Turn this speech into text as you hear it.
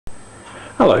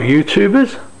Hello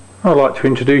YouTubers, I'd like to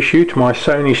introduce you to my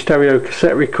Sony stereo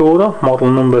cassette recorder, model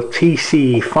number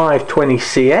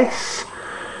TC520CS,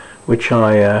 which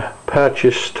I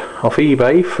purchased off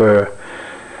eBay for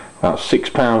about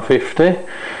 £6.50,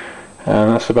 and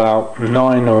that's about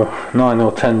 9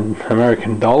 or 10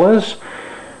 American dollars,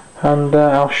 and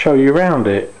I'll show you around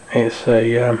it. It's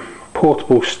a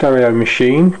portable stereo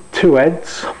machine, 2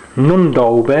 heads, none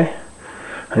Dolby,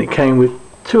 and it came with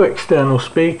 2 external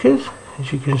speakers,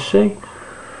 as you can see,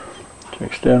 2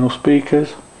 external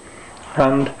speakers,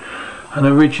 and an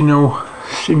original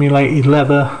simulated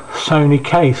leather Sony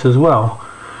case as well.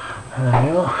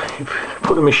 You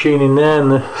put the machine in there and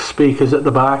the speakers at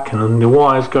the back and the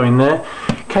wires going there.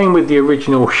 Came with the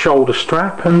original shoulder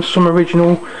strap and some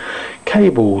original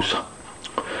cables.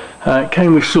 It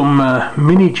came with some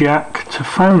mini jack to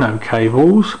phono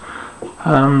cables,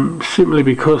 simply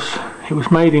because it was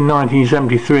made in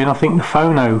 1973 and I think the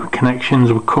phono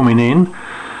connections were coming in,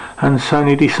 and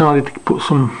Sony decided to put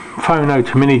some phono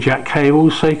to mini jack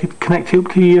cables so you could connect it up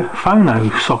to your phono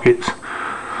sockets.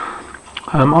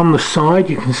 On the side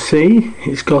you can see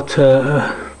it's got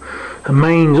a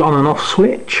mains on and off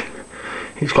switch.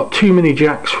 It's got 2 mini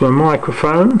jacks for a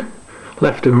microphone,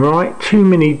 left and right, 2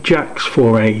 mini jacks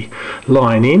for a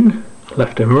line in,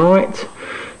 left and right.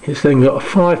 It's then got a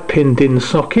 5-pin DIN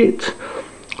socket,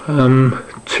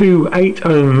 2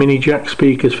 8-ohm mini jack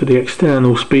speakers for the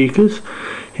external speakers.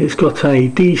 It's got a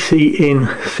DC in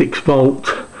 6-volt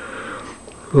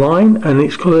line, and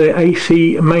it's got an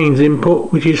AC mains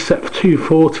input which is set for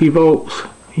 240 volts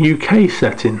UK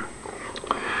setting.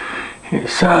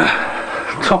 It's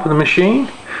top of the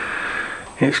machine.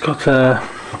 It's got a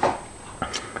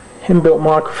inbuilt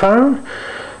microphone,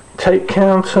 tape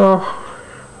counter,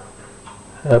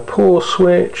 a pause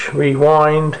switch,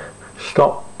 rewind,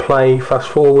 stop, play, fast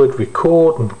forward,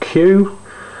 record and cue.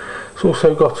 It's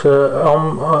also got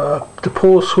the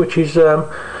pause switch is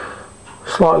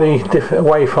slightly different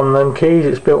away from them keys.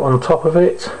 It's built on top of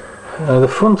it. The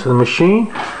front of the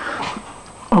machine,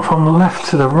 from the left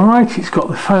to the right, it's got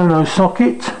the phono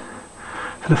socket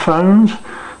for the phone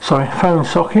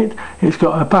socket. It's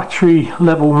got a battery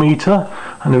level meter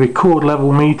and a record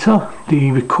level meter.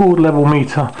 The record level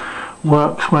meter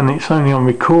works when it's only on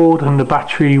record, and the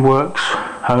battery works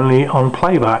only on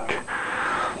playback.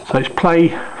 So it's play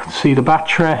to see the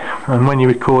battery, and when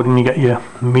you're recording you get your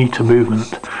meter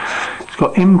movement. It's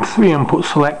got 3 input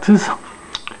selectors.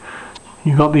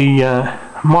 You've got the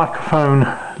microphone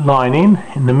line in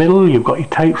the middle. You've got your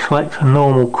tape selector,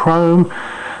 normal, chrome,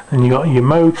 and you've got your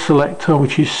mode selector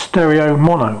which is stereo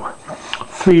mono.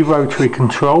 3 rotary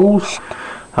controls.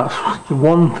 That's the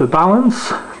one for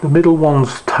balance, the middle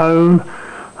one's tone,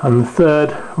 and the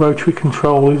 3rd rotary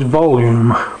control is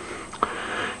volume.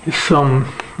 It's from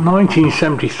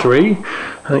 1973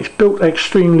 and it's built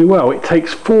extremely well. It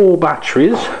takes 4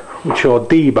 batteries, which are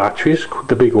D batteries,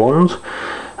 the big ones,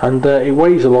 and it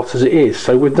weighs a lot as it is.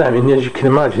 So with them, and as you can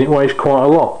imagine, it weighs quite a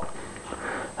lot.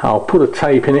 I'll put a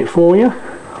tape in it for you,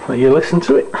 let you listen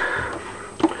to it.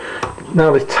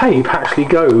 Now the tape actually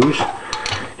goes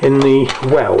in the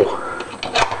well.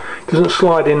 It doesn't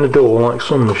slide in the door like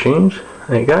some machines.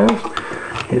 There it goes.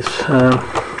 It's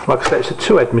like I said, it's a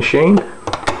 2-head machine.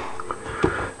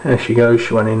 There she goes,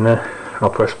 she went in there. I'll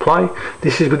press play.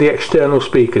 This is with the external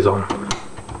speakers on.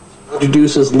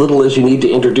 Introduce as little as you need to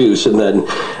introduce, and then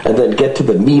get to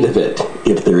the meat of it,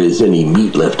 if there is any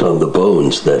meat left on the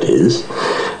bones, that is.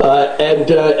 And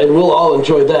we'll all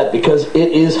enjoy that because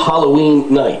it is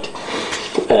Halloween night.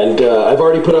 And I've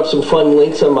already put up some fun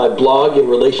links on my blog in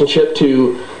relationship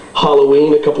to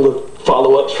Halloween, a couple of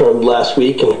follow-ups from last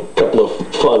week and a couple of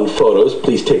fun photos.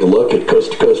 Please take a look at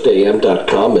coast-to-coast.And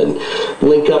and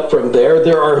link up from there.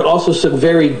 There are also some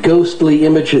very ghostly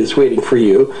images waiting for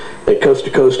you at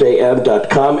coast-to-coast.And.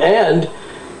 And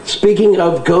speaking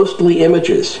of ghostly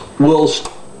images, we'll...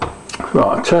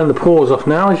 Right, I'll turn the pause off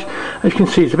now. As you can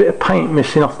see, there's a bit of paint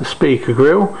missing off the speaker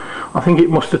grill. I think it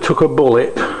must have took a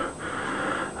bullet.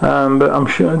 But I'm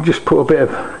sure I'll just put a bit of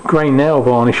grey nail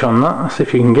varnish on that. Let's see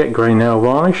if you can get grey nail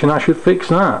varnish, and I should fix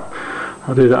that.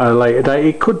 I'll do that at a later date.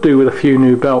 It could do with a few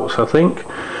new belts, I think,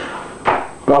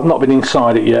 but I've not been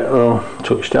inside it yet or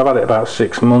touched it. I've had it about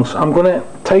 6 months. I'm going to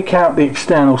take out the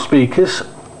external speakers.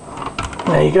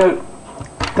 There you go.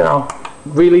 Then I'll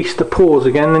release the pause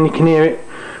again, then you can hear it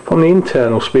from the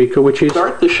internal speaker, which is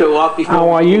start the show off before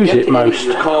how I use it most.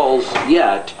 Your calls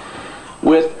yet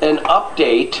with an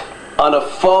update on a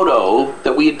photo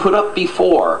that we had put up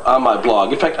before on my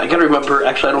blog. In fact, I gotta remember,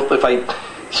 actually I don't know if I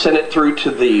sent it through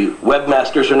to the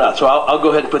webmasters or not, so I'll go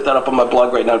ahead and put that up on my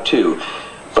blog right now too.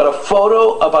 But a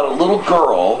photo about a little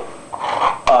girl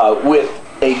with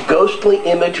ghostly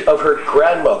image of her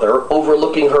grandmother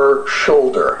overlooking her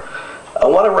shoulder. I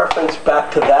want to reference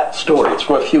back to that story. It's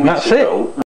from a few weeks ago.